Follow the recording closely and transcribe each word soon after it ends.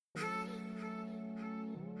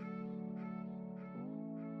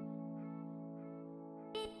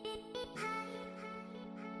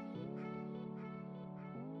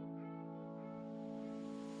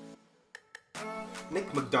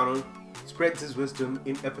Nick McDonald spreads his wisdom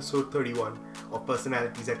in episode 31 of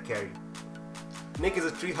Personalities at Carry. Nick is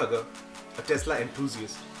a tree hugger, a Tesla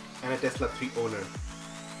enthusiast, and a Tesla 3 owner.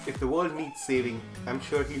 If the world needs saving, I'm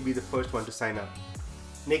sure he'll be the first one to sign up.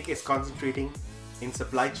 Nick is concentrating in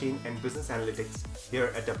supply chain and business analytics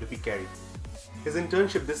here at WP Carey. His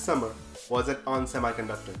internship this summer was at ON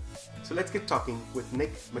Semiconductor. So let's get talking with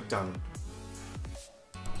Nick McDonald.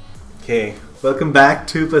 Okay, welcome back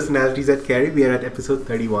to Personalities at Carey. We are at episode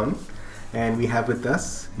 31 and we have with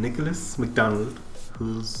us Nicholas McDonald,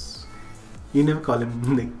 who's... You never call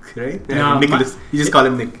him Nick, right? No, Nicholas. You just call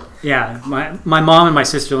him Nick. Yeah, my mom and my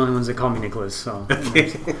sister are the only ones that call me Nicholas. So,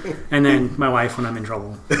 Okay. and then my wife when I'm in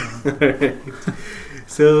trouble.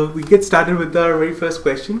 So we get started with our very first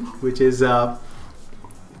question, which is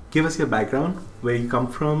give us your background, where you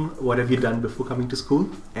come from, what have you done before coming to school,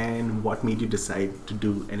 and what made you decide to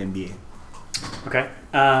do an MBA? Okay.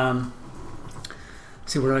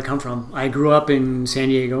 See, where did I come from? I grew up in San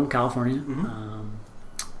Diego, California. Mm-hmm.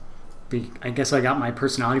 I guess I got my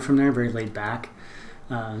personality from there, very laid back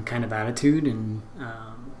kind of attitude. And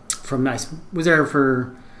I was there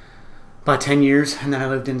for about 10 years, and then I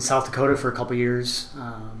lived in South Dakota for a couple years.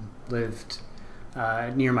 Lived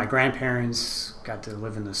near my grandparents, got to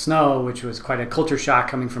live in the snow, which was quite a culture shock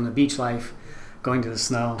coming from the beach life, going to the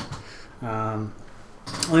snow.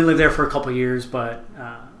 Only lived there for a couple years, but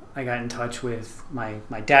I got in touch with my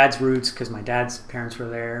dad's roots because my dad's parents were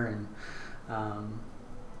there, and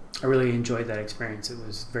I really enjoyed that experience. It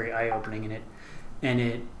was very eye-opening, and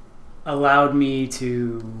it allowed me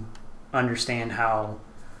to understand how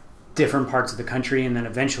different parts of the country, and then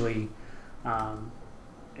eventually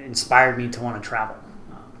inspired me to want to travel,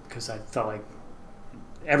 because I felt like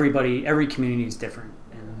every community is different,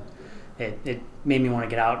 and it made me want to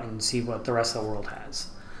get out and see what the rest of the world has.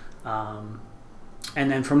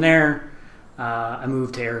 And then from there, I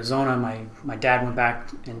moved to Arizona. My dad went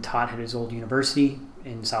back and taught at his old university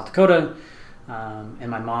in South Dakota, and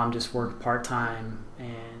my mom just worked part-time,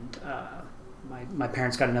 and my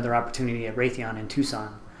parents got another opportunity at Raytheon in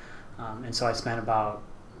Tucson, and so I spent about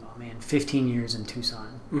 15 years in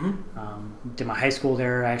Tucson. Mm-hmm. Did my high school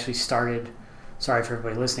there. I actually started, sorry for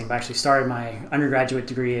everybody listening, but I actually started my undergraduate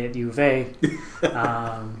degree at U of A.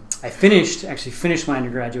 I finished my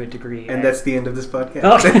undergraduate degree. And that's the end of this podcast.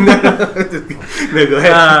 Oh. No, go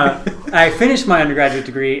ahead. I finished my undergraduate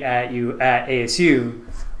degree at ASU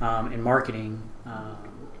in marketing,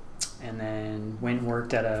 and then went and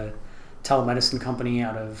worked at a telemedicine company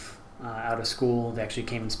out of school. They actually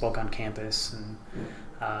came and spoke on campus, and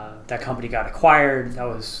that company got acquired. That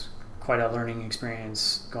was quite a learning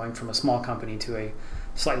experience, going from a small company to a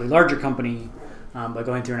slightly larger company. But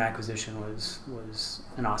going through an acquisition was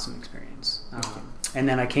an awesome experience. And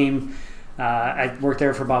then I worked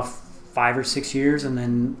there for about 5 or 6 years, and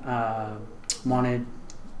then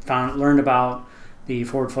learned about the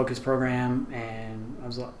Forward Focus program, and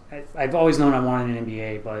I've always known I wanted an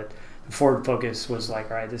MBA, but the Forward Focus was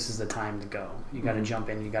like, all right, this is the time to go. You got to jump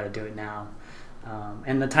in. You got to do it now.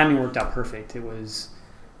 And the timing worked out perfect. It was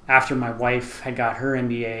after my wife had got her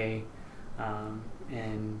MBA,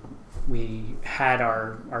 and we had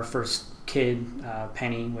our first kid,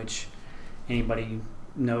 Penny, which anybody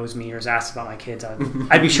knows me or has asked about my kids,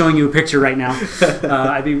 I'd be showing you a picture right now.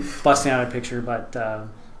 I'd be busting out a picture, but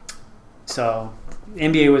so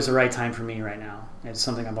MBA was the right time for me right now. It's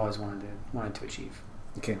something I've always wanted to achieve.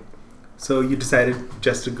 Okay. So you decided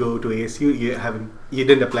just to go to ASU. You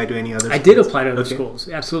didn't apply to any other schools? I did apply to other schools.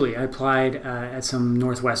 Absolutely. I applied at some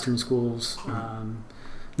Northwestern schools.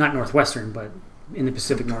 Not Northwestern, but in the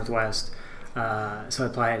Pacific Northwest. So I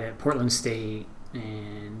applied at Portland State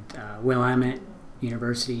and Willamette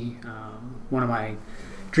University. One of my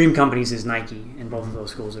dream companies is Nike, and both of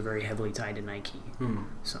those schools are very heavily tied to Nike.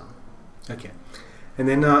 So, okay. And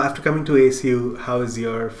then after coming to ASU, how has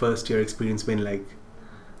your first year experience been like?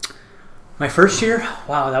 My first year?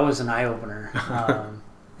 Wow, that was an eye-opener.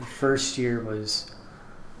 The first year was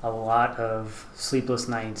a lot of sleepless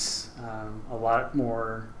nights, a lot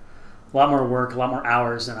more work, a lot more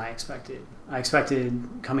hours than I expected. I expected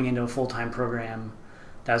coming into a full-time program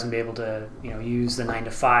that I was going to be able to, use the 9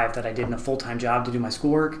 to 5 that I did in a full-time job to do my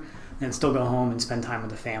schoolwork, and still go home and spend time with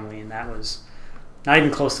the family. And that was not even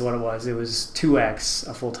close to what it was. It was 2x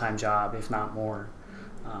a full-time job, if not more.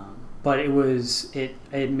 But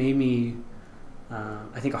it made me,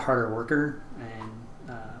 I think, a harder worker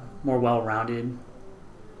and more well-rounded.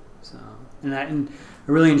 So, and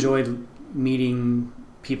I really enjoyed meeting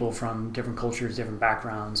people from different cultures, different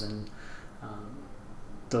backgrounds, and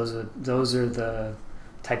those are the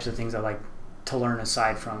types of things I like to learn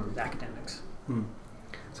aside from academics.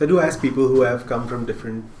 So So I do ask people who have come from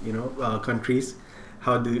different, countries,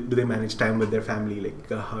 how do they manage time with their family? Like,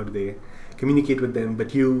 how do they communicate with them?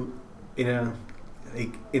 But you, in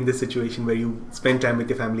this situation where you spend time with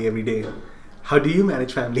your family every day, how do you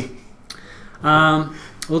manage family? Well,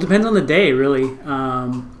 it depends on the day, really.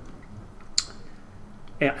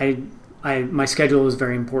 My schedule is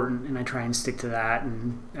very important, and I try and stick to that.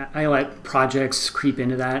 And I let projects creep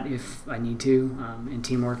into that if I need to. And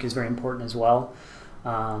teamwork is very important as well.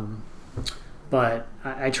 But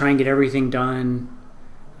I try and get everything done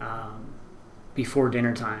before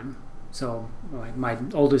dinner time. So my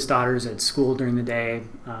oldest daughter's at school during the day.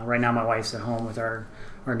 Right now, my wife's at home with our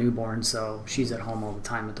newborn, so she's at home all the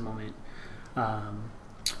time at the moment.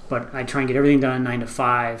 But I try and get everything done 9 to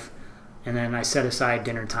 5. And then I set aside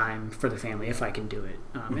dinner time for the family if I can do it.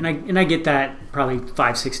 And I get that probably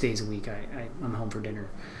 5-6 days a week. I'm home for dinner.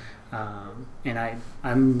 And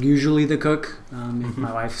I'm usually the cook. If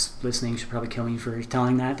my wife's listening, she'll probably kill me for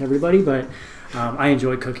telling that to everybody. But I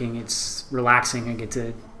enjoy cooking. It's relaxing. I get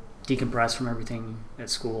to decompress from everything at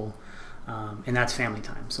school. And that's family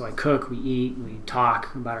time. So I cook, we eat, we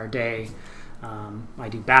talk about our day. I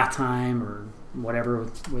do bath time or whatever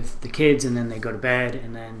with the kids, and then they go to bed,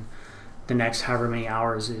 and then the next however many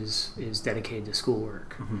hours is dedicated to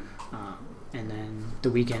schoolwork. And then the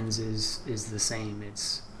weekends is the same.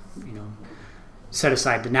 It's, set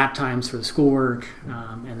aside the nap times for the schoolwork,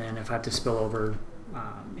 and then if I have to spill over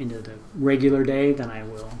into the regular day, then I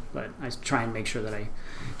will. But I try and make sure that I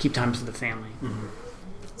keep time for the family.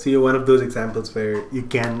 So you're one of those examples where you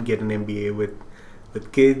can get an MBA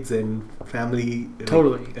with kids and family.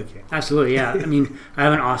 Totally. Okay. Absolutely, yeah. I mean, I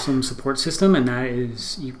have an awesome support system, and that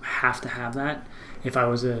is, you have to have that. If I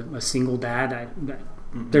was a single dad,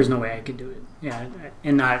 there's no way I could do it. Yeah,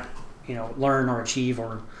 and not, learn or achieve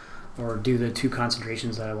or do the 2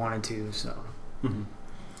 concentrations that I wanted to. So.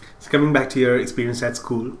 So coming back to your experience at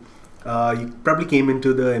school, you probably came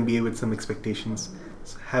into the MBA with some expectations.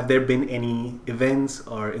 So have there been any events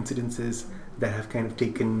or incidences that have kind of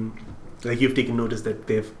you've taken notice that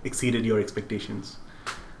they've exceeded your expectations?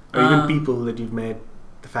 Or even people that you've met,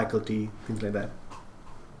 the faculty, things like that?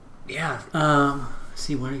 Yeah.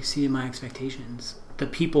 See, what exceeded my expectations? The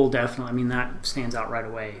people, definitely. I mean, that stands out right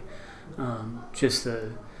away. Just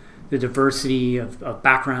the diversity of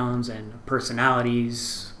backgrounds and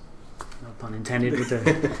personalities, no pun intended with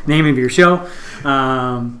the name of your show.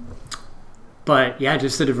 But yeah,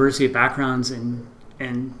 just the diversity of backgrounds and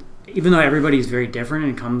even though everybody is very different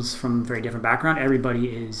and comes from a very different background, everybody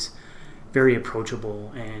is very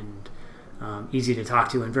approachable and easy to talk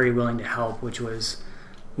to and very willing to help, which was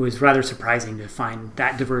rather surprising to find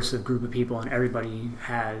that diverse of group of people, and everybody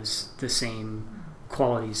has the same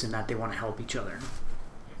qualities in that they want to help each other,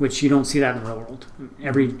 which you don't see that in the real world.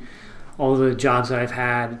 All the jobs that I've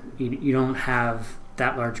had, you don't have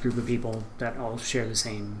that large group of people that all share the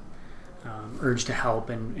same urge to help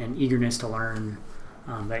and eagerness to learn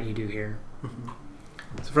that you do here.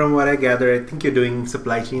 So from what I gather, I think you're doing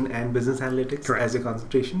supply chain and business analytics. Correct. As your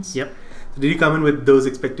concentrations. Yep. So did you come in with those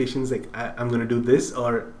expectations, like I'm going to do this,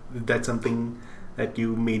 or that's something that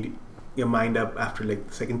you made your mind up after like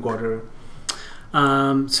the second quarter?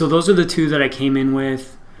 So those are the 2 that I came in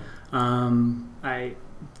with. I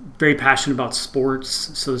very passionate about sports,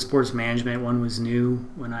 so the sports management one was new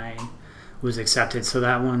when I was accepted. So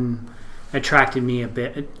that one attracted me a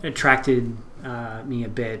bit.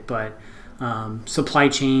 But supply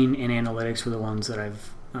chain and analytics were the ones that I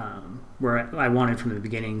wanted from the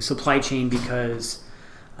beginning. Supply chain because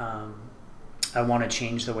I want to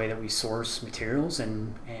change the way that we source materials,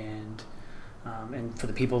 and for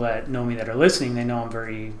the people that know me that are listening, they know I'm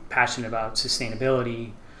very passionate about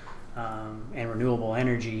sustainability and renewable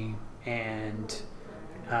energy. And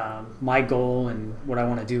my goal and what I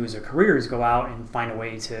want to do as a career is go out and find a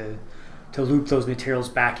way to loop those materials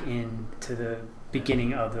back into the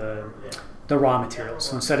beginning of the raw materials.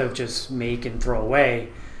 So instead of just make and throw away,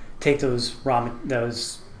 take those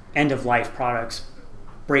end of life products,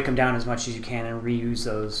 break them down as much as you can, and reuse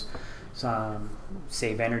those.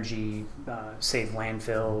 Save energy, save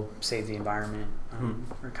landfill, save the environment.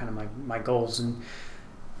 Are kind of my goals. And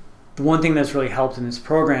the one thing that's really helped in this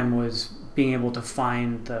program was being able to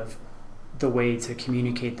find the way to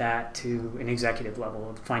communicate that to an executive level,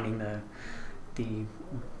 of finding the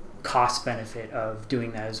cost benefit of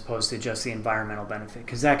doing that as opposed to just the environmental benefit,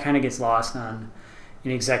 because that kind of gets lost on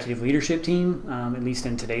an executive leadership team, at least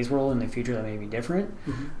in today's world. In the future that may be different,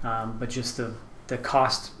 but just the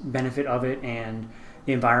cost benefit of it and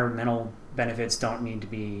the environmental benefits don't need to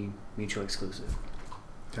be mutually exclusive.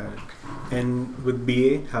 Got it. And with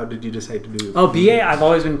BA, how did you decide to do? Oh, BA, I've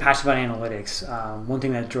always been passionate about analytics. One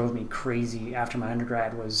thing that drove me crazy after my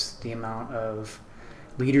undergrad was the amount of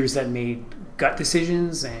leaders that made gut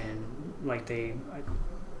decisions, and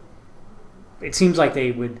it seems like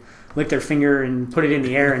they would lick their finger and put it in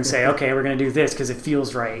the air and say, okay, we're going to do this because it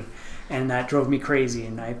feels right. And that drove me crazy.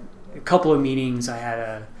 And a couple of meetings I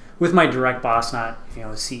had with my direct boss, not a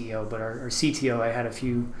CEO, but our CTO, I had a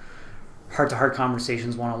few heart-to-heart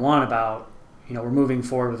conversations one-on-one about, we're moving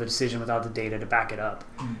forward with a decision without the data to back it up.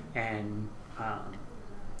 And,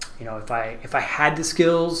 if I had the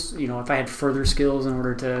skills, if I had further skills in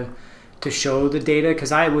order to show the data,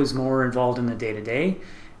 because I was more involved in the day-to-day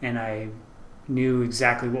and I knew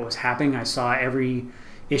exactly what was happening. I saw every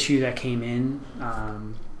issue that came in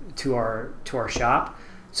to our shop,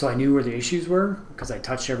 so I knew where the issues were because I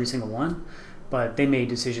touched every single one. But they made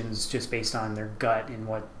decisions just based on their gut and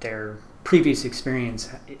what their previous experience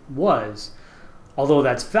was. Although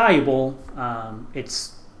that's valuable,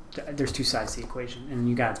 there's two sides to the equation, and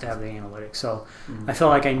you got to have the analytics. So I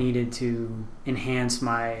felt like I needed to enhance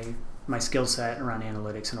my skill set around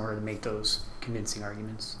analytics in order to make those convincing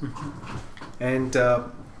arguments. And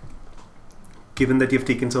given that you've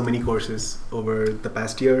taken so many courses over the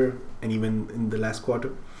past year and even in the last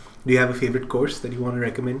quarter, do you have a favorite course that you want to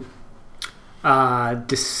recommend?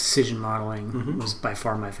 Decision modeling was by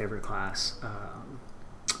far my favorite class.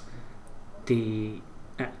 The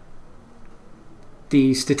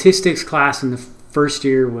statistics class in the first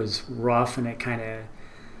year was rough, and that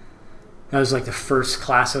was like the first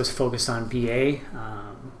class I was focused on BA,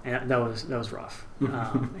 and that was rough.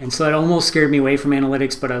 And so it almost scared me away from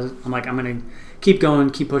analytics, but I'm like, I'm going to keep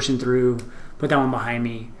going, keep pushing through, put that one behind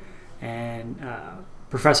me. And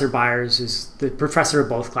Professor Byers is the professor of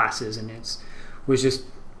both classes, and it was just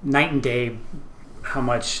night and day how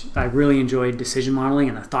much I really enjoyed decision modeling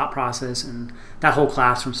and the thought process and that whole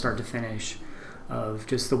class from start to finish of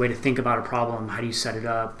just the way to think about a problem, how do you set it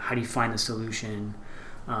up, how do you find the solution,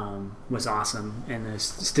 was awesome. And the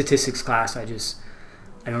statistics class, I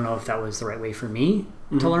don't know if that was the right way for me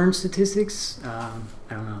to learn statistics. I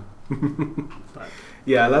don't know. But.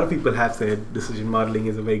 Yeah, a lot of people have said decision modeling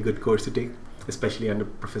is a very good course to take, especially under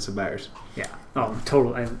Professor Byers. Yeah. Oh,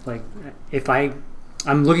 totally.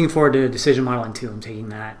 I'm looking forward to decision modeling too. I'm taking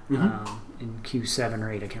that in Q7 or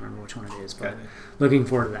 8. I can't remember which one it is, but looking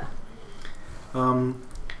forward to that.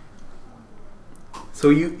 So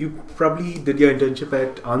you probably did your internship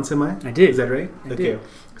at onsemi? I did. Is that right? I did.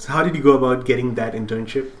 So how did you go about getting that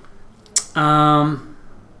internship?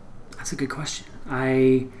 That's a good question.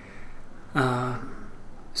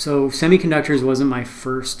 So semiconductors wasn't my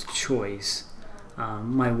first choice.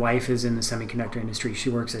 My wife is in the semiconductor industry. She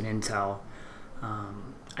works at Intel.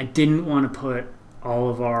 I didn't want to put all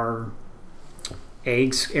of our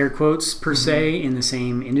eggs, air quotes, per se, in the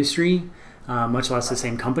same industry, much less the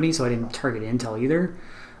same company, so I didn't target Intel either.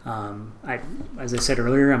 As I said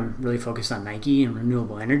earlier, I'm really focused on Nike and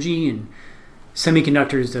renewable energy, and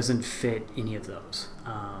semiconductors doesn't fit any of those.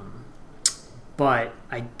 But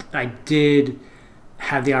I did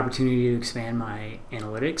have the opportunity to expand my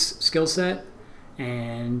analytics skill set,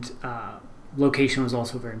 and location was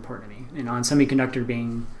also very important to me. And on semiconductor,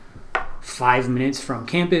 being 5 minutes from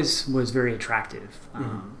campus was very attractive.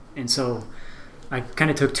 And so I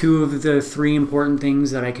kind of took two of the three important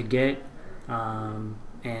things that I could get, and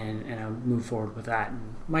I moved forward with that.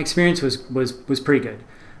 And my experience was pretty good.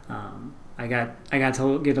 I got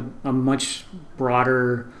to get a much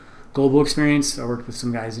broader global experience. I worked with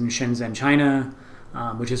some guys in Shenzhen, China,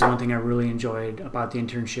 which is one thing I really enjoyed about the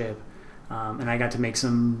internship. And I got to make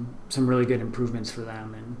some really good improvements for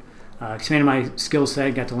them, and expanded my skill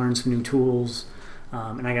set, got to learn some new tools,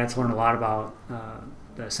 and I got to learn a lot about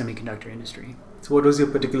the semiconductor industry. So what was your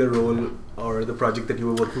particular role or the project that you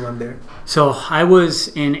were working on there? So I was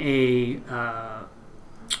in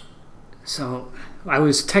I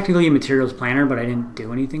was technically a materials planner, but I didn't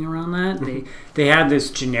do anything around that. They had this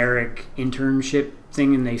generic internship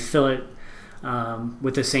thing, and they fill it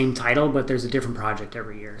with the same title, but there's a different project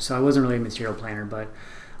every year. So I wasn't really a material planner, but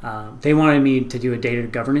they wanted me to do a data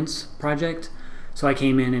governance project. So I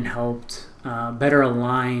came in and helped better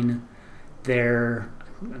align their,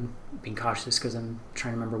 I'm being cautious because I'm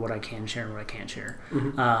trying to remember what I can share and what I can't share.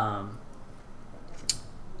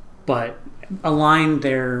 But align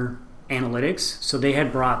their analytics. So they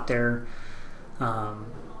had brought their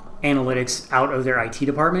analytics out of their IT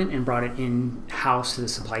department and brought it in-house to the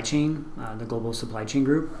supply chain, the global supply chain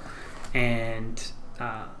group. And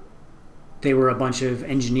they were a bunch of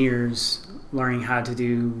engineers learning how to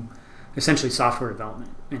do essentially software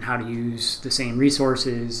development and how to use the same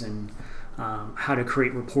resources and how to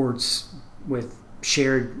create reports with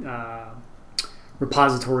shared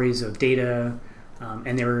repositories of data,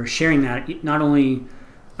 and they were sharing that not only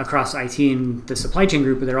across IT and the supply chain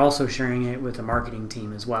group, but they're also sharing it with the marketing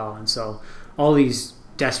team as well. And so all these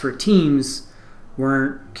desperate teams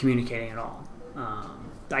weren't communicating at all.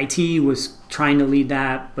 The IT was trying to lead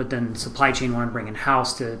that, but then supply chain wanted to bring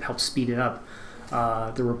in-house to help speed it up,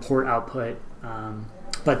 the report output.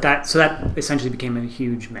 But that essentially became a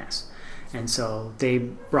huge mess. And so they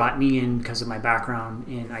brought me in because of my background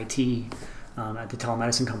in IT at the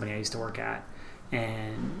telemedicine company I used to work at,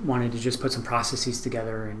 and wanted to just put some processes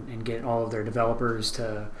together and get all of their developers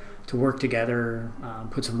to work together,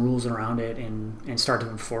 put some rules around it, and start to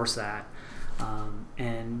enforce that.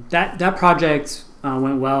 And that project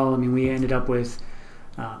went well. I mean, we ended up with,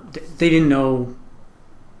 they didn't know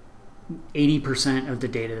 80% of the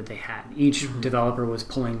data that they had. Each developer was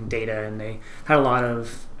pulling data, and they had a lot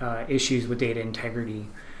of issues with data integrity.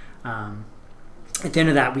 At the end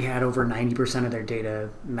of that, we had over 90% of their data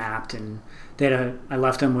mapped, and I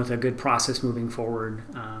left them with a good process moving forward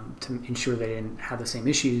to ensure they didn't have the same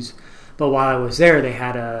issues. But while I was there, they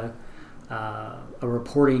had a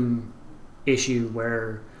reporting issue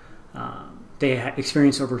where they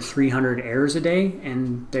experienced over 300 errors a day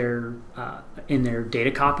in their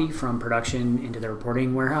data copy from production into their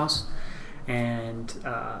reporting warehouse, and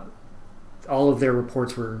all of their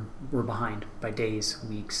reports were behind by days,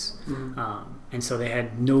 weeks, and so they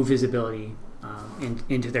had no visibility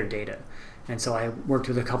into their data. And so I worked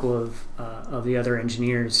with a couple of the other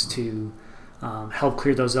engineers to help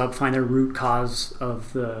clear those up, find the root cause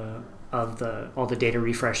of all the data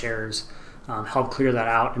refresh errors, help clear that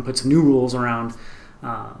out, and put some new rules around,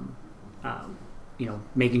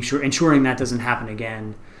 ensuring that doesn't happen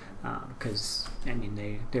again, because I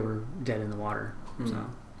mean they were dead in the water. So.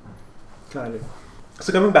 Got it.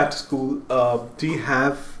 So coming back to school, do you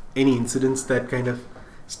have any incidents that kind of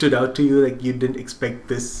stood out to you, like you didn't expect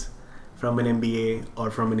this from an MBA or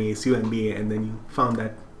from an ASU MBA, and then you found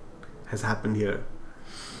that has happened here?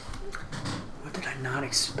 What did I not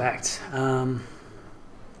expect?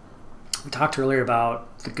 We talked earlier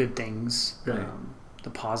about the good things, right.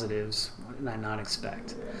 The positives. What did I not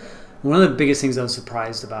expect? One of the biggest things I was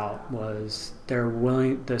surprised about was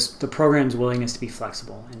the program's willingness to be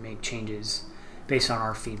flexible and make changes based on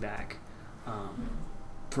our feedback.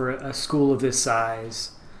 For a school of this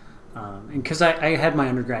size, and because I had my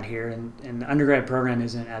undergrad here, and the undergrad program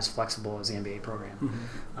isn't as flexible as the MBA program.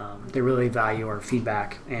 They really value our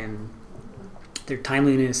feedback, and their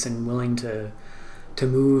timeliness and willing to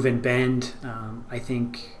move and bend, I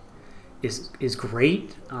think is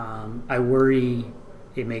great. I worry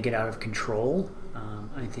it may get out of control.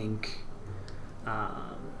 I think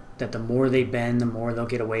that the more they bend, the more they'll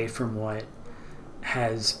get away from what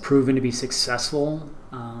has proven to be successful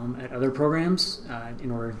at other programs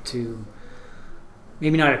in order to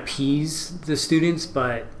maybe not appease the students,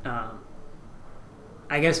 but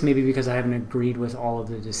I guess maybe because I haven't agreed with all of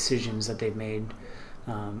the decisions that they've made,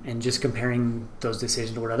 and just comparing those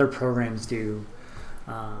decisions to what other programs do,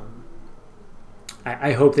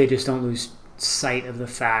 I hope they just don't lose sight of the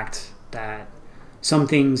fact that some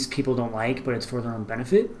things people don't like, but it's for their own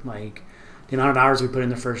benefit, like the amount of hours we put in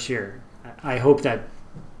the first year. I hope that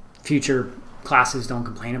future classes don't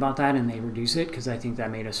complain about that and they reduce it, because I think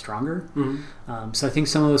that made us stronger. So I think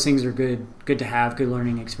some of those things are good to have, good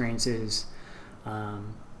learning experiences.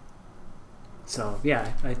 So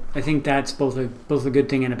yeah, I think that's both a good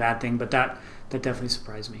thing and a bad thing, but that definitely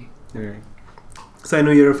surprised me. All right. So I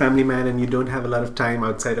know you're a family man and you don't have a lot of time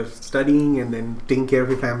outside of studying and then taking care of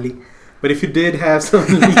your family. But if you did have some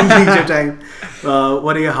leisure time,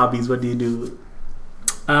 what are your hobbies? What do you do?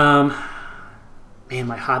 Man,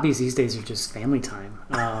 my hobbies these days are just family time.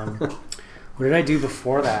 What did I do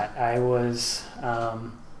before that? I was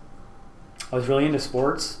really into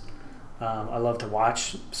sports. I love to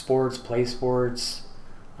watch sports, play sports.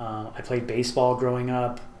 I played baseball growing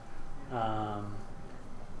up.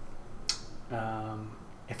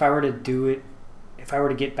 If I were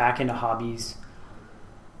to get back into hobbies,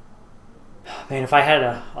 man, if I had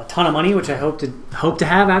a ton of money, which I hope to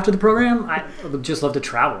have after the program, I would just love to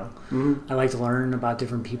travel. I like to learn about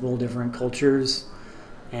different people, different cultures,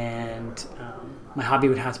 and my hobby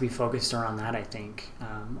would have to be focused around that, I think,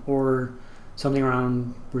 or something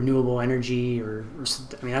around renewable energy, or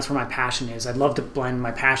I mean, that's where my passion is. I'd love to blend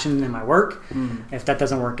my passion and my work. If that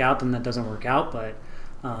doesn't work out, then that doesn't work out, but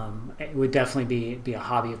it would definitely be a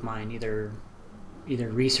hobby of mine, either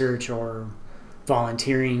research or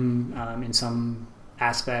volunteering in some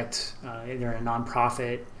aspect, either a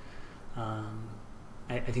nonprofit.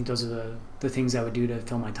 I think those are the things I would do to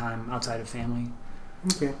fill my time outside of family.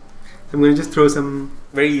 Okay. I'm going to just throw some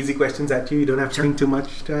very easy questions at you. You don't have to think too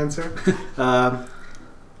much to answer.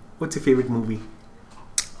 What's your favorite movie?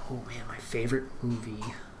 Oh man, my favorite movie.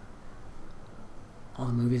 All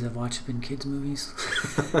the movies I've watched have been kids' movies.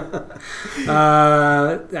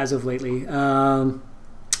 As of lately. Man,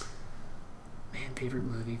 favorite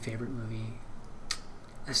movie.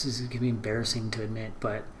 This is going to be embarrassing to admit,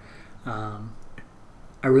 but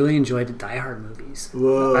I really enjoyed the Die Hard movies.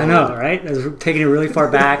 Whoa. I know, right? I was taking it really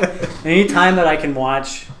far back. Anytime that I can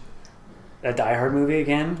watch a Die Hard movie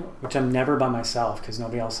again, which I'm never by myself because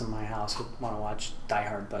nobody else in my house would want to watch Die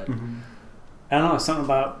Hard, but I don't know, something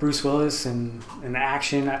about Bruce Willis and the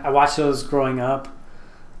action. I watched those growing up,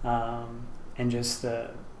 and just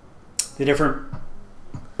the different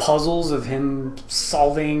puzzles of him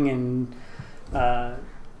solving and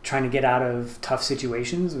trying to get out of tough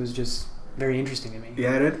situations was just very interesting to me.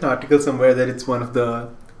 Yeah, I read an article somewhere that it's one of the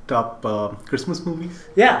top Christmas movies.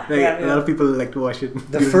 Yeah, a lot of people like to watch it.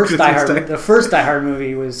 The first Die Hard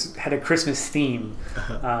movie had a Christmas theme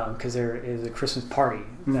because there is a Christmas party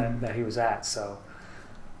that he was at. So,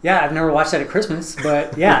 yeah, I've never watched that at Christmas,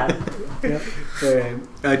 but yeah.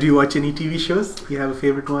 Do you watch any TV shows? Do you have a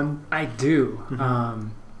favorite one? I do.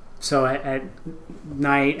 So at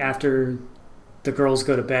night after the girls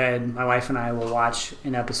go to bed, my wife and I will watch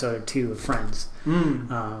an episode or two of Friends.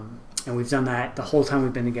 And we've done that the whole time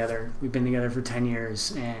we've been together. We've been together for 10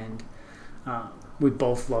 years, and we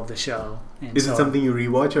both love the show. And is it something you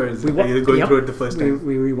rewatch, or are you going through it the first time?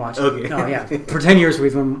 We rewatch it. Okay. Oh, yeah. For 10 years,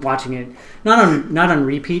 we've been watching it. Not on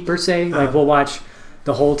repeat, per se. Like, we'll watch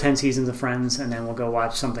the whole 10 seasons of Friends, and then we'll go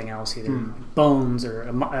watch something else, either Bones or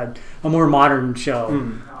a more modern show.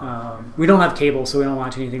 We don't have cable, so we don't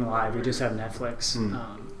watch anything live. We just have Netflix.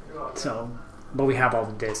 But we have all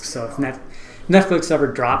the discs. So if Netflix ever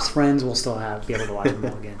drops Friends, we'll still be able to watch them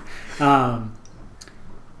all again.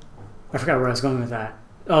 I forgot where I was going with that.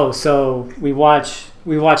 Oh, so we watch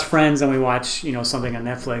Friends, and we watch something on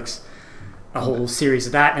Netflix, a whole series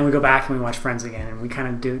of that, and we go back and we watch Friends again, and we kind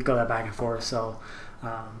of go that back and forth. So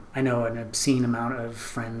I know an obscene amount of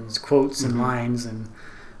Friends quotes and lines, and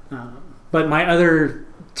but my other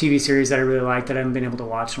TV series that I really like that I haven't been able to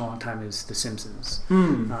watch in a long time is The Simpsons.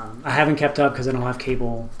 I haven't kept up because I don't have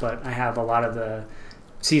cable, but I have a lot of the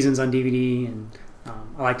seasons on DVD, and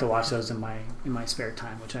I like to watch those in my spare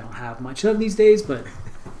time, which I don't have much of these days. But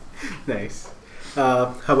nice.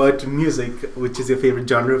 How about music? Which is your favorite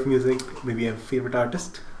genre of music? Maybe a favorite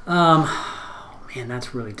artist? Man,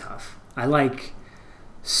 that's really tough. I like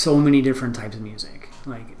so many different types of music.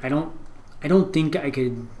 Like I don't think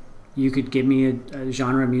you could give me a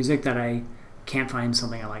genre of music that I can't find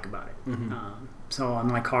something I like about it. So on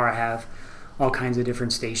my car I have all kinds of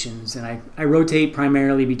different stations, and I rotate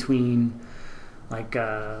primarily between like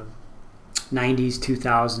 90s,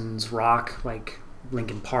 2000s rock, like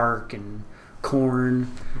Linkin Park and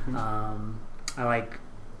Korn. I like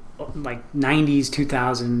 90s,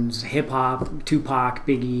 2000s hip hop, Tupac,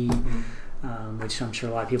 Biggie, which I'm sure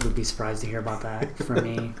a lot of people would be surprised to hear about that from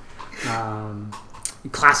me.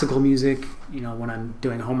 Classical music, when I'm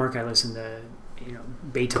doing homework, I listen to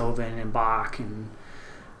Beethoven and Bach, and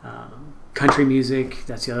country music.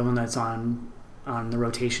 That's the other one that's on the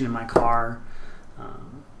rotation in my car,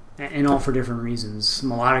 and all for different reasons,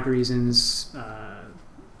 melodic reasons,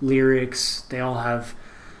 lyrics. They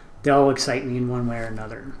all excite me in one way or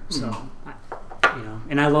another. So,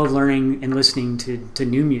 and I love learning and listening to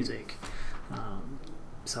new music.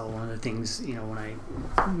 So one of the things, when I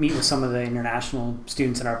meet with some of the international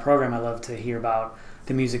students in our program, I love to hear about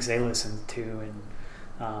the musics they listen to, and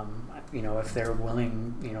if they're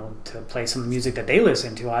willing, to play some music that they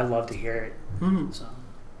listen to, I'd love to hear it. So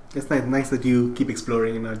it's nice that you keep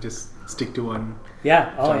exploring and not just stick to one.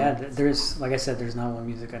 Yeah. Oh, yeah. There's, like I said, there's not one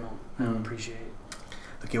music I don't appreciate.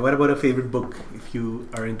 Okay. What about a favorite book if you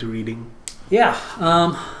are into reading? Yeah.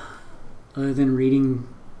 Other than reading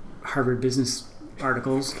Harvard Business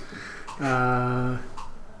articles,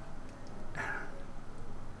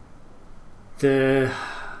 the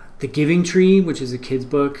Giving Tree, which is a kid's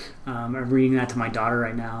book. I'm reading that to my daughter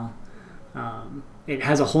right now. It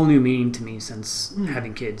has a whole new meaning to me since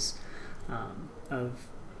having kids.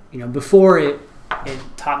 Before it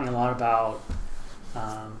taught me a lot about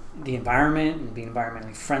the environment and being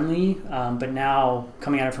environmentally friendly. But now,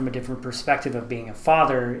 coming at it from a different perspective of being a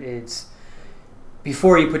father, it's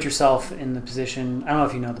before you put yourself in the position. I don't know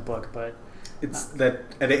if you know the book, but it's that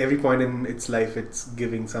at every point in its life, it's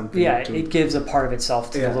giving something. Yeah, it gives a part of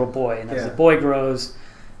itself to the little boy, and as the boy grows,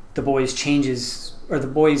 the boy changes or the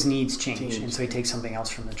boy's needs change, and so he takes something else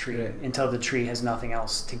from the tree until the tree has nothing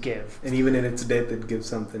else to give. And even in its death, it gives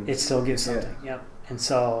something. It still gives something. Yep. And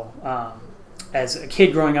so, as a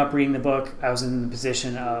kid growing up reading the book, I was in the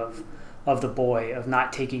position of the boy, of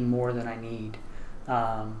not taking more than I need.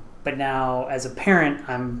 But now, as a parent,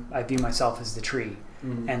 I view myself as the tree,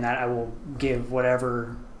 and that I will give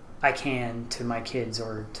whatever I can to my kids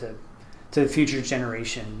or to the future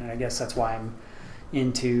generation. And I guess that's why I'm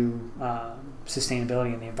into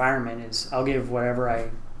sustainability in the environment. Is I'll give whatever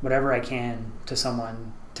I can to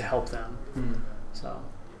someone to help them. So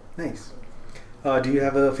nice. Do you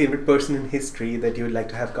have a favorite person in history that you would like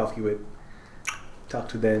to have coffee with? Talk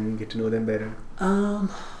to them, get to know them better.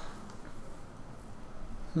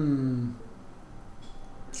 Can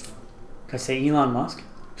I say Elon Musk?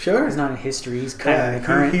 Sure. He's not in history. He's kind of in the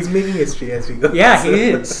current. He's making history as we go. Yeah, he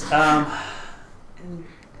is.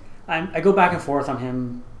 I go back and forth on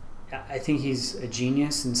him. I think he's a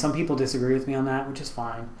genius, and some people disagree with me on that, which is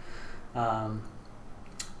fine. But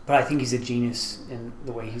I think he's a genius in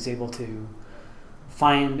the way he's able to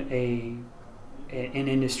find an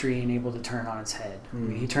industry and able to turn on its head. I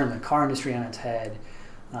mean, he turned the car industry on its head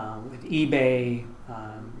with eBay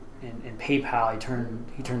and PayPal.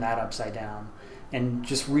 He turned that upside down, and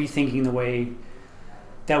just rethinking the way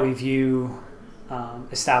that we view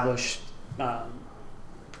established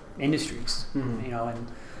industries. And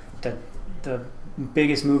the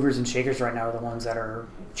biggest movers and shakers right now are the ones that are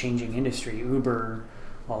changing industry. Uber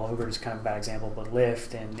is kind of a bad example, but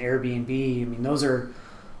Lyft and Airbnb. I mean, those are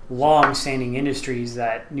long-standing industries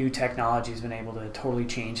that new technology has been able to totally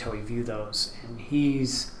change how we view those. And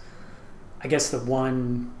he's, I guess, the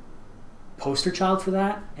one poster child for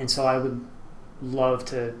that. And so I would love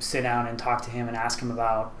to sit down and talk to him and ask him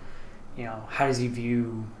about, how does he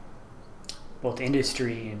view both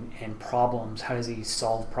industry and problems? How does he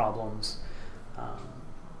solve problems?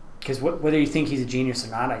 Because whether you think he's a genius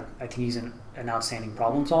or not, I think he's an outstanding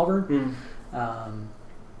problem solver.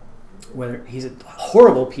 Whether he's a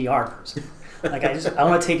horrible PR person. Like I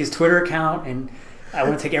want to take his Twitter account and I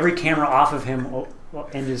want to take every camera off of him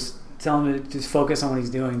and just tell him to just focus on what he's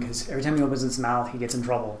doing, because every time he opens his mouth, he gets in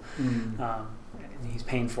trouble. And he's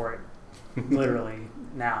paying for it literally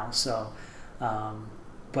now. So,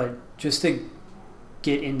 but just to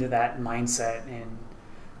get into that mindset and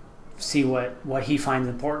see what he finds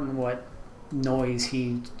important, what noise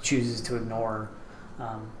he chooses to ignore.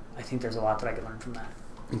 I think there's a lot that I could learn from that.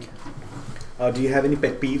 Okay. Do you have any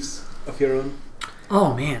pet peeves of your own?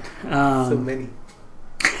 Oh man, so many.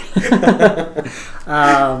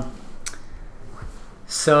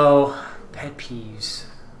 So pet peeves.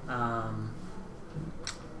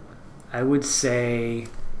 I would say.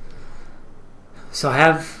 So I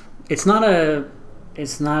have. It's not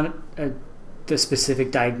the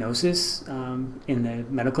specific diagnosis in the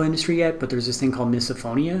medical industry yet, but there's this thing called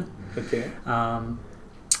misophonia. Okay.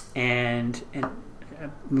 And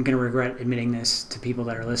I'm going to regret admitting this to people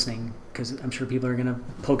that are listening, because I'm sure people are going to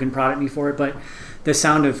poke and prod at me for it, but the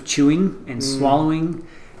sound of chewing and swallowing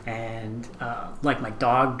and like my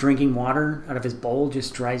dog drinking water out of his bowl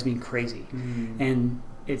just drives me crazy. And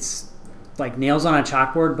it's like nails on a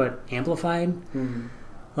chalkboard, but amplified.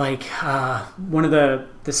 Like one of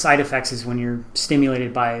the side effects is when you're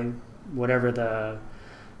stimulated by whatever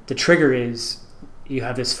the trigger is, you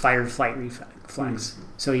have this fight or flight reflex.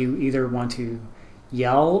 So you either want to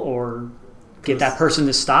yell or get that person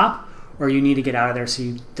to stop, or you need to get out of there so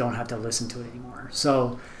you don't have to listen to it anymore.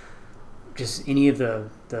 So just any of the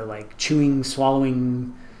like chewing,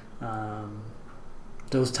 swallowing,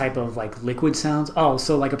 those type of like liquid sounds. Oh,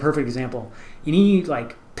 so like a perfect example, any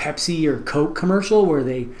like Pepsi or Coke commercial where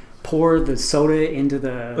they pour the soda into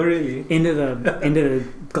the into the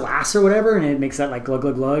glass or whatever, and it makes that like glug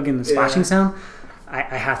glug glug and the splashing sound.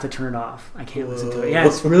 I have to turn it off. I can't listen to it. Yeah,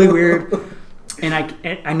 it's really weird. And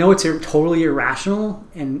I know it's totally irrational,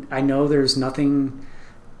 and I know there's nothing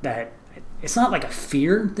that it's not like a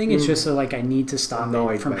fear thing. It's just like I need to stop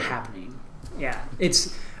it from happening. Yeah,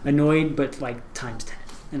 it's annoyed, but like times 10,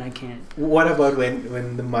 and I can't. What about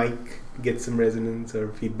when the mic gets some resonance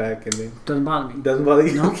or feedback and then doesn't bother me? Doesn't bother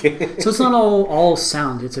you? No. Okay. So it's not all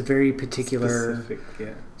sound. It's a very particular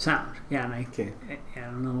specific, sound. Yeah, and I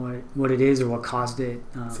don't know what it is or what caused it.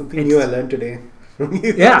 Something new I learned today.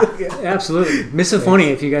 Yeah, absolutely. Misophonia.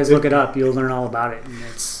 If you guys look it up, you'll learn all about it. And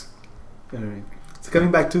it's all right. So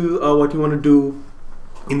coming back to what you want to do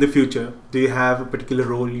in the future, do you have a particular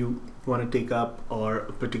role you want to take up, or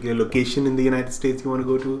a particular location in the United States you want to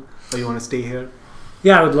go to, or you want to stay here?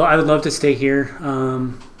 Yeah, I would love to stay here.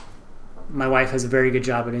 My wife has a very good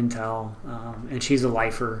job at Intel, and she's a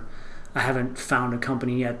lifer. I haven't found a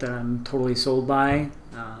company yet that I'm totally sold by,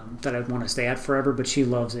 that I'd want to stay at forever, but she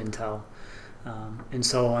loves Intel. And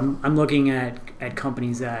so I'm looking at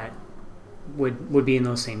companies that would be in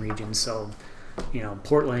those same regions. So,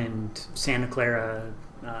 Portland, Santa Clara,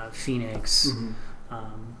 Phoenix.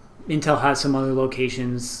 Intel has some other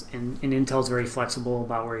locations, and Intel's very flexible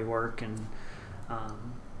about where you work, and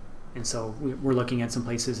so we're looking at some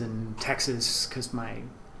places in Texas because my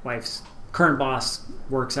wife's current boss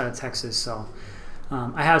works out of Texas. So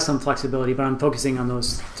I have some flexibility, but I'm focusing on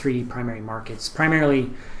those 3 primary markets,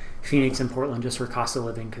 primarily Phoenix and Portland, just for cost of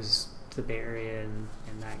living, because the Bay Area and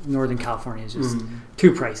that Northern California is just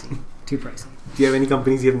too pricey. Do you have any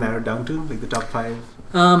companies you have narrowed down to, like the top 5?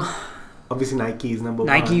 Obviously Nike is number 1.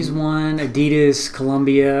 Nike's one, Adidas,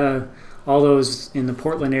 Columbia, all those in the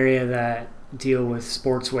Portland area that deal with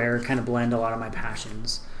sportswear kind of blend a lot of my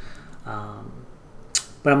passions.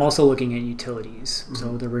 But I'm also looking at utilities.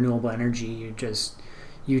 So the renewable energy, just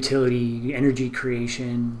utility, energy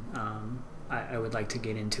creation, I would like to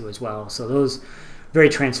get into as well. So those, very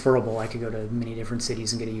transferable. I could go to many different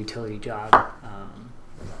cities and get a utility job.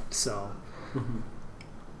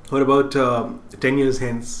 What about 10 years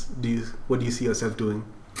hence? What do you see yourself doing?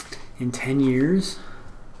 In 10 years?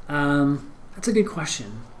 That's a good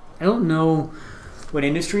question. I don't know what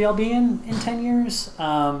industry I'll be in 10 years,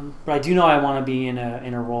 but I do know I want to be in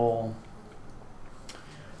a role.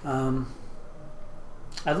 I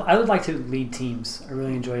would like to lead teams. I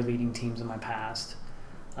really enjoyed leading teams in my past,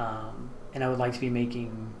 and I would like to be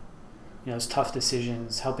making those tough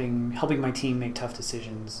decisions, helping my team make tough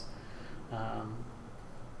decisions.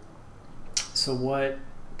 So what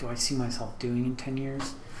do I see myself doing in 10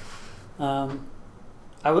 years? I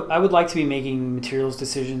would like to be making materials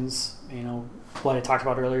decisions, what I talked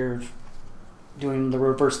about earlier, doing the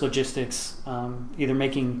reverse logistics, either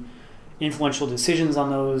making influential decisions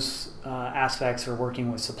on those aspects or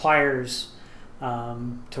working with suppliers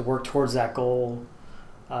to work towards that goal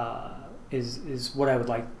is what I would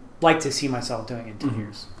like to see myself doing in 10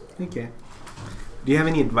 years. Okay. Do you have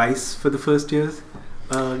any advice for the first years,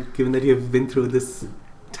 given that you have been through this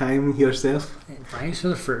time yourself? Advice for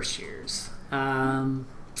the first years. How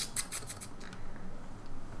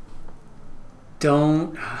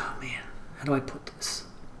do I put this?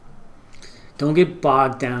 Don't get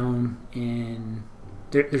bogged down in,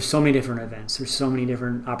 there's so many different events. There's so many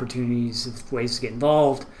different opportunities of ways to get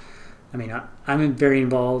involved. I mean, I'm very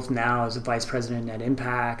involved now as a vice president at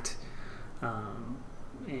Impact.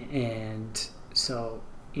 And so,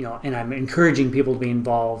 and I'm encouraging people to be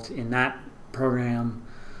involved in that program.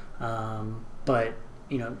 But,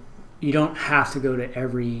 you don't have to go to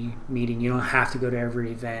every meeting. You don't have to go to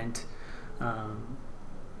every event. I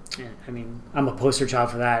mean, I'm a poster child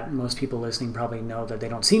for that. Most people listening probably know that they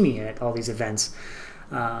don't see me at all these events.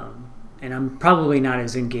 And I'm probably not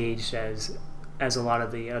as engaged as a lot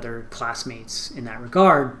of the other classmates in that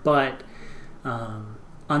regard. But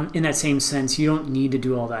in that same sense, you don't need to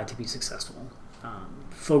do all that to be successful.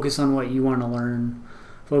 Focus on what you want to learn.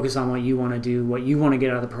 Focus on what you want to do, what you want to get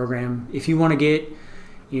out of the program. If you want to get,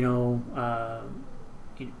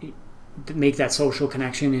 make that social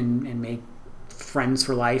connection and make friends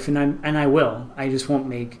for life, and I will. I just won't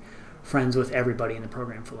make friends with everybody in the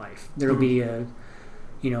program for life. There'll be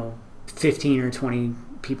 15 or 20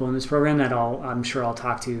 people in this program that I'm sure I'll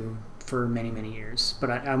talk to for many, many years.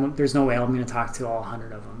 But there's no way I'm going to talk to all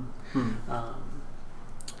 100 of them.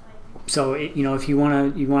 So if you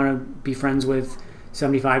want to be friends with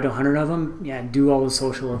 75 to 100 of them, do all the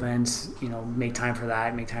social events. Make time for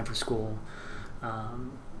that. Make time for school.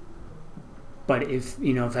 But if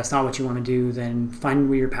that's not what you want to do, then find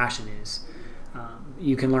where your passion is.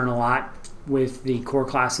 You can learn a lot with the core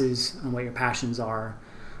classes on what your passions are.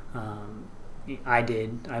 I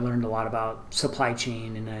learned a lot about supply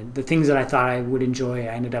chain, and the things that I thought I would enjoy,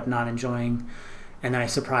 I ended up not enjoying. And then I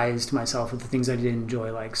surprised myself with the things I did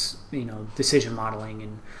enjoy, like decision modeling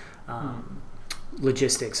and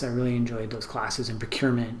logistics. I really enjoyed those classes, and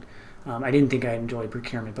procurement. I didn't think I enjoyed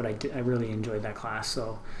procurement, but I really enjoyed that class.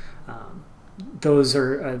 So those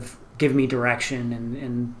have given me direction,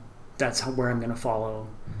 and that's where I'm going to follow.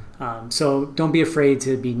 So don't be afraid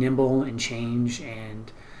to be nimble and change,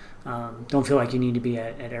 and don't feel like you need to be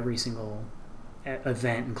at every single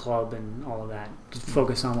event and club and all of that. Just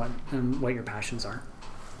focus on what your passions are.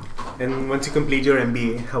 And once you complete your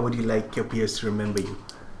MBA, how would you like your peers to remember you?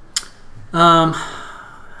 How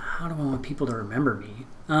do I want people to remember me?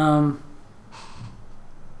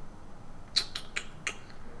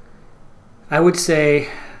 I would say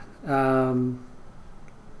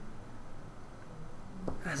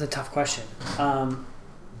that's a tough question.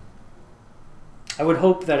 I would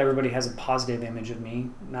hope that everybody has a positive image of me.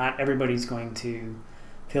 Not everybody's going to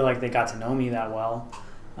feel like they got to know me that well.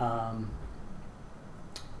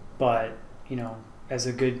 But, as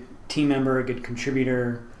a good team member, a good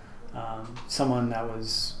contributor, someone that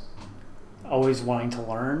was always wanting to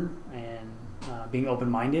learn and being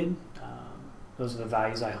open-minded, those are the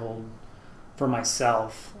values I hold for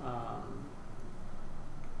myself.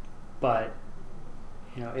 But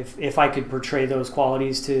if I could portray those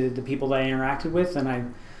qualities to the people that I interacted with, then I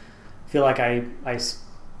feel like I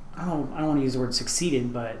don't want to use the word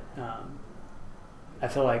succeeded, but I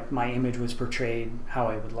feel like my image was portrayed how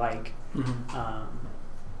I would like. Mm-hmm.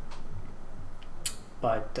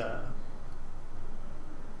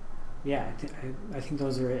 I think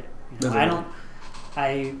those are it.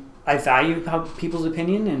 I value people's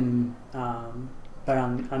opinion, and but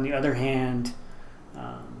on the other hand,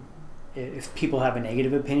 if people have a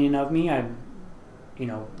negative opinion of me, I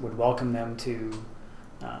would welcome them to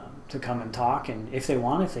come and talk, and if they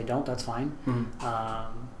want, if they don't, that's fine.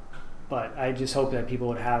 Mm-hmm. But I just hope that people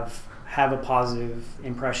would have a positive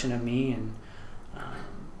impression of me, and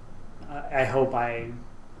I hope I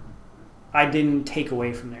didn't take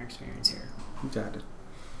away from their experience here. Got it.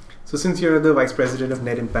 So since you're the Vice President of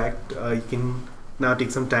Net Impact, you can now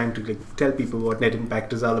take some time to tell people what Net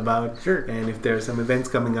Impact is all about. Sure. And if there are some events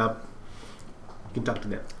coming up, you can talk to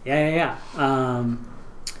them. Yeah.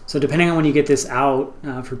 So depending on when you get this out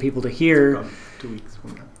for people to hear. Probably 2 weeks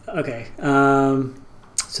from now. Okay.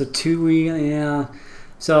 So 2 weeks, yeah.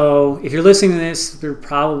 So if you're listening to this,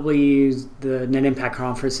 the Net Impact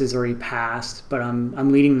Conference is already passed, but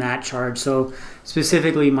I'm leading that charge. So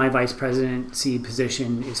specifically, my vice presidency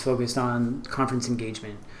position is focused on conference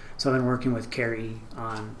engagement. So I've been working with Carrie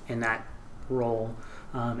in that role,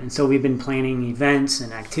 and so we've been planning events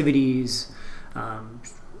and activities.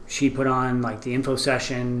 She put on the info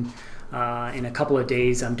session. In a couple of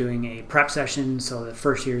days, I'm doing a prep session. So the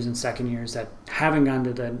first years and second years that haven't gone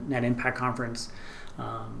to the Net Impact Conference,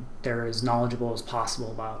 they're as knowledgeable as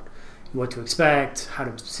possible about what to expect, how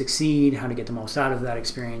to succeed, how to get the most out of that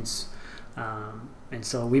experience. And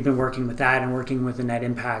so we've been working with that and working with the Net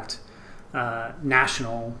Impact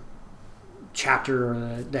national chapter,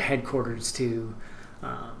 or the headquarters, to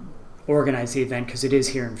organize the event, because it is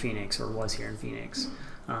here in Phoenix, or was here in Phoenix.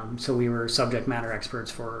 So we were subject matter experts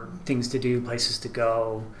for things to do, places to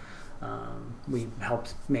go. We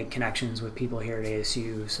helped make connections with people here at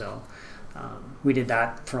ASU. So we did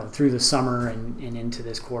that through the summer and into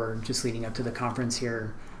this quarter, just leading up to the conference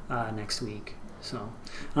here next week. So,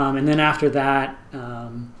 and then after that,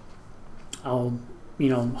 I'll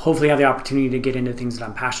hopefully have the opportunity to get into things that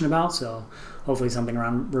I'm passionate about. So hopefully something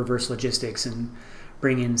around reverse logistics, and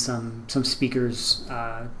bring in some speakers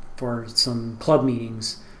for some club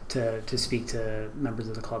meetings to speak to members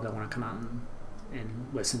of the club that want to come out and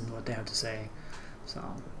listen to what they have to say. So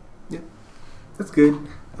yeah, that's good.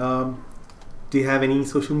 Do you have any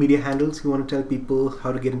social media handles you want to tell people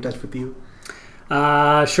how to get in touch with you?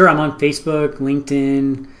 Sure. I'm on Facebook,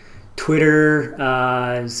 LinkedIn, Twitter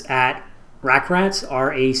is at Rackrats,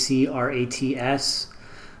 RACRATS.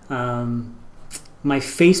 My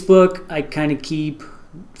Facebook, I kind of keep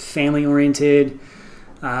family oriented.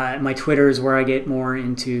 My Twitter is where I get more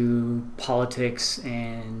into politics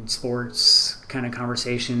and sports kind of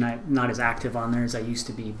conversation. I'm not as active on there as I used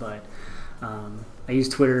to be, but I use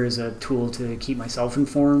Twitter as a tool to keep myself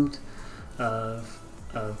informed of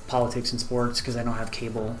politics and sports, because I don't have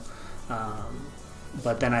cable.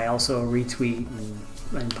 But then I also retweet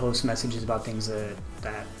and post messages about things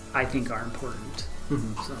that I think are important.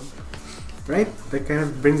 Mm-hmm. So. Right, that kind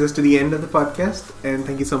of brings us to the end of the podcast, and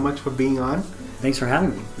thank you so much for being on. Thanks for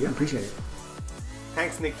having me. Yeah. I appreciate it.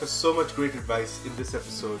 Thanks, Nick, for so much great advice in this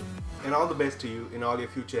episode, and all the best to you in all your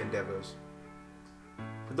future endeavors.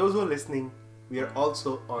 For those who are listening, we are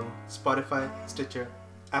also on Spotify, Stitcher,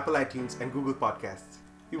 Apple iTunes, and Google Podcasts.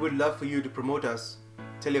 We would love for you to promote us,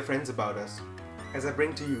 tell your friends about us, as I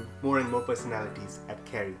bring to you more and more personalities at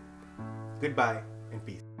Carey. Goodbye and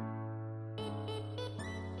peace.